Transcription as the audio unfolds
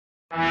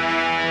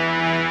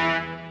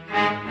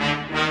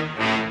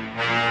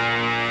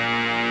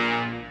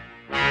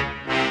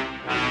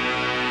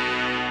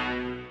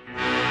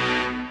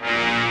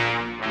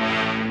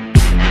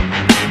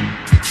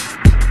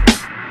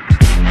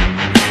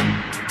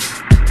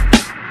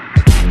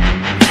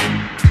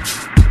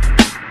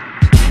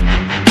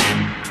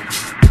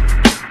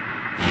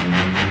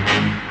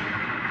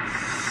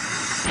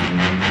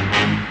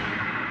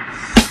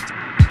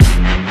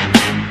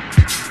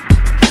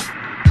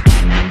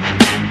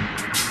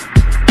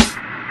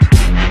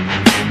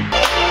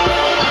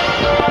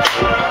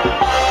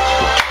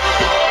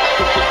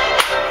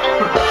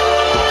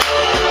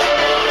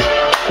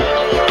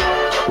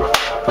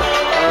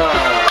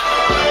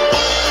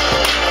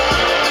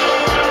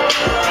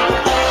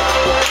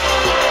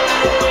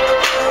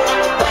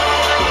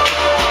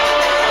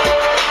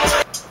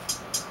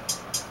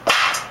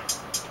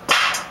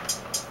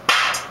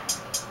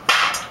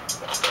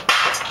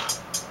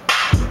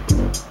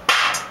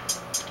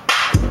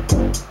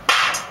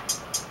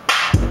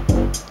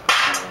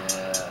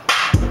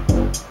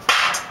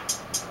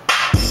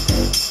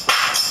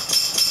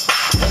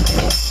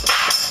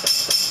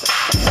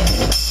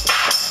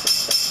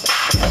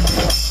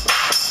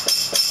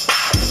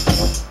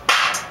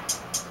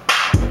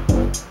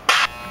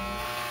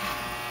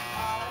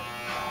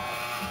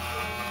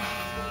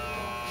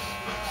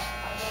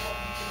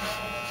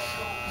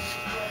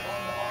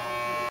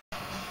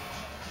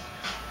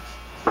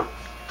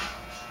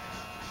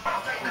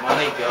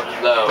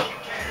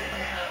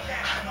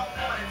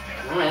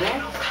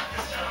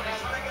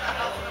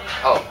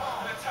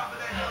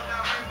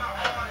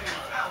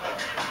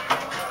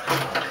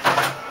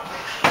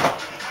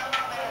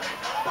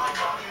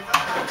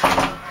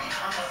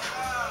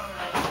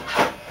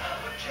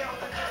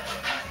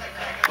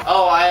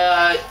Oh,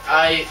 I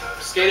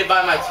skated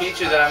by my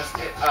teacher that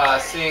I'm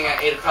seeing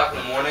at 8 o'clock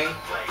in the morning.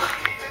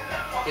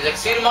 He's like,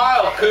 see you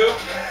tomorrow, Coop.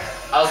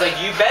 I was like,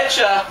 you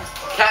betcha,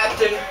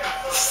 Captain.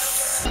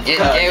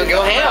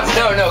 Go ham.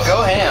 No,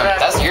 go ham.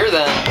 That's yours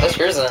then. That's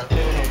yours then.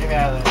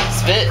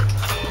 Spit.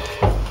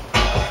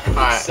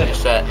 Alright, you're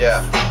set.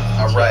 Yeah,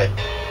 alright.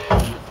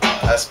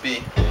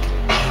 SB.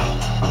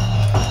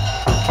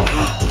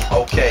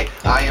 Okay,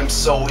 I am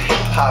so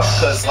hip-hop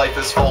cause life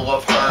is full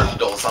of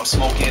hurdles. I'm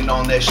smoking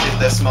on that shit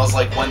that smells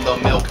like when the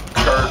milk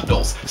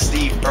curdles.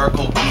 Steve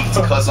Urkel geeks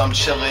cause I'm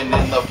chilling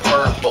in the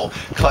purple.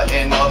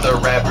 Cutting other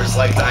rappers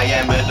like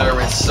diameter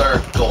and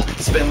circle.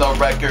 Spin the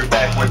record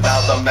backward,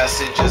 now the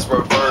message is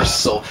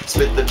reversal.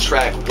 Spit the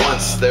track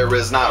once, there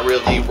is not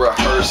really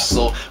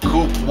rehearsal.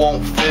 Coop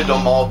won't fit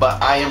them all, but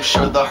I am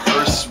sure the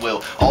hearse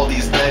will. All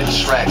these dead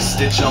tracks,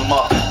 stitch them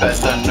up,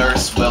 best the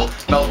nurse will.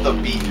 Melt the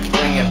beat,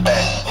 bring it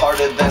back,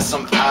 harder than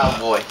some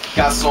alloy.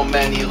 Got so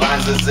many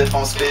lines as if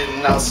I'm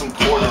spitting out some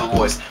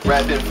corduroys.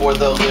 Rapping for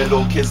the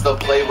little kids to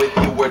play with,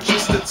 you were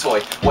just a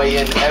toy.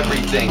 Weighing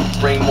everything,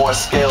 bring more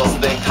scales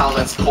than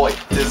Collins Coy.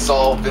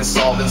 Dissolving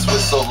solvents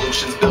with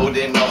solutions,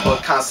 building up a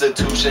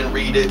constitution.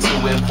 Read it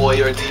to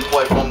employ or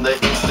deploy from the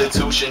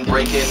institution.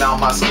 Breaking out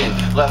my skin,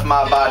 left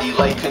my body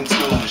like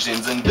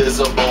contusions.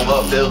 Invisible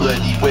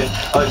ability with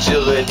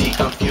agility,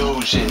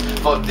 confusion.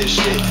 Fuck this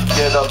shit,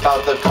 get up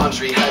out the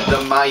country, head to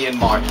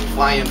Myanmar.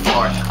 Flying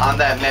far, on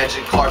that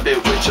magic carpet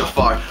with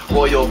Jafar.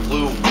 Royal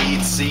blue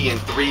weed, seeing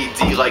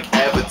 3D like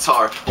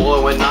Avatar.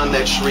 Blowing on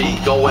that tree,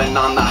 going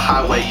on the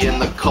highway in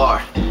the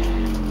car.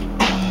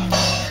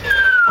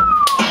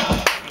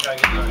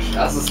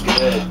 That's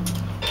good.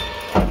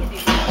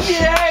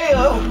 Yeah!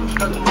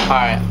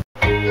 Alright.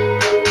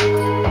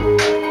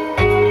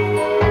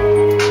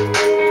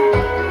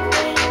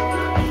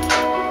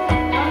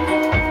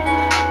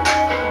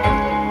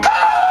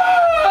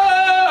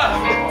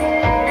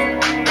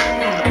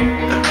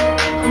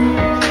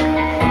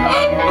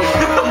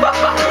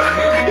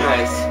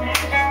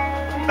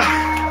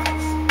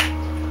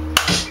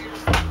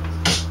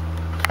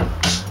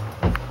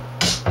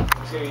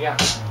 Yeah.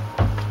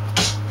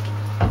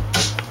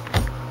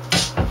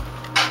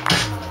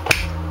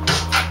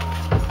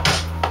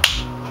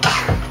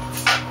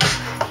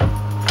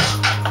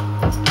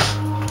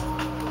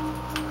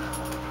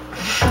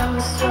 I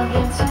was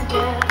struggling to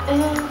get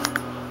in,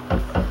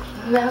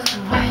 left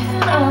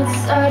waiting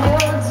outside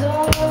your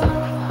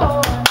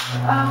door.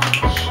 I'm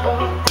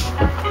sure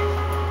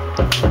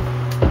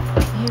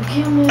you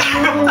give me room.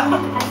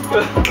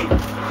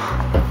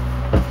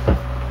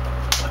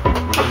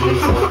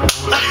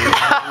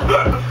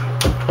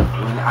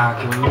 When I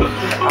can make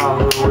it all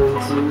the way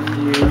to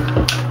you,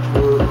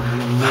 will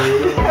you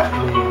make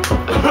me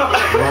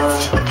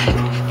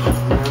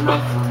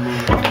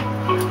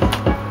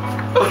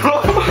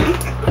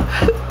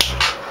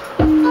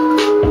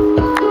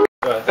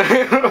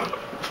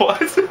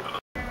What?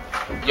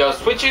 Yo,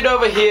 switch it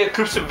over here,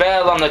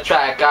 Crucible on the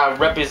track. I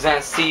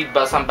represent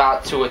C-Bus, I'm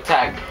about to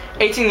attack.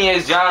 18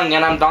 years young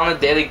and I'm on the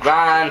daily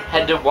grind.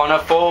 Head to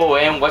 104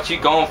 and what you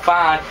gon'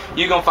 find?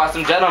 You gon' find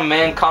some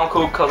gentlemen, calm,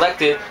 cool,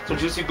 collected. Some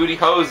juicy booty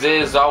hoes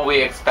is all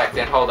we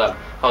expecting. Hold up,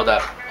 hold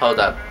up, hold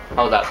up,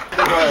 hold up.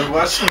 Hold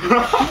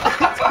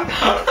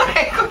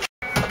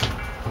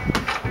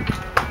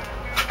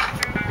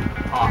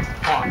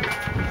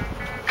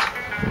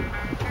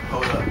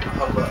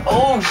up.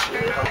 Oh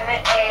shit.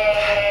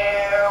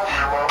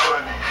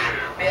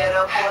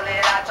 Better pull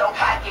it out your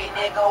pocket,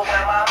 nigga,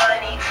 where my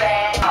money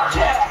at?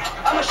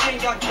 Yeah, I'm a machine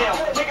gun kill.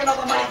 Taking all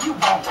the money you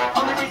want.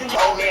 Only reason you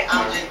owe me,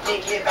 I'm just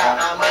thinking about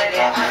my money.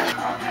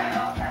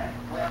 Okay.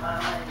 Where my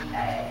money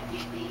at?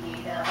 If we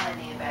need a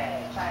honey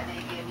bag, try to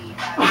give me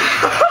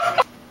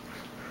 $5.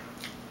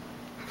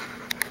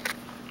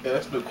 Yeah,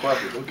 that's new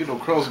carpet. Don't get no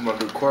crumbs on my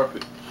new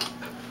carpet.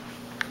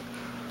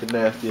 The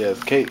nasty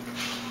ass cake.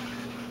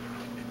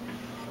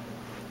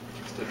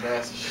 It's the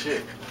nasty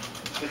shit.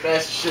 The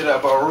nasty shit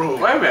out my room.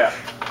 Wait a minute.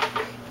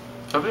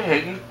 Are we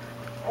hating?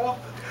 Oh,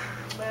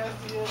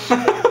 nasty ass shit.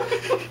 You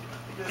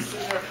been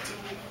sitting there for 2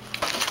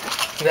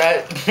 weeks.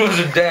 That was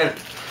a dent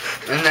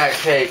in that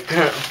cake.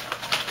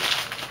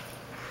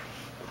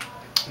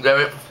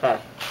 There it.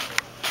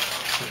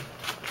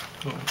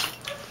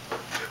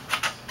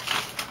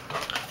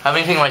 Have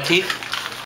anything in my teeth?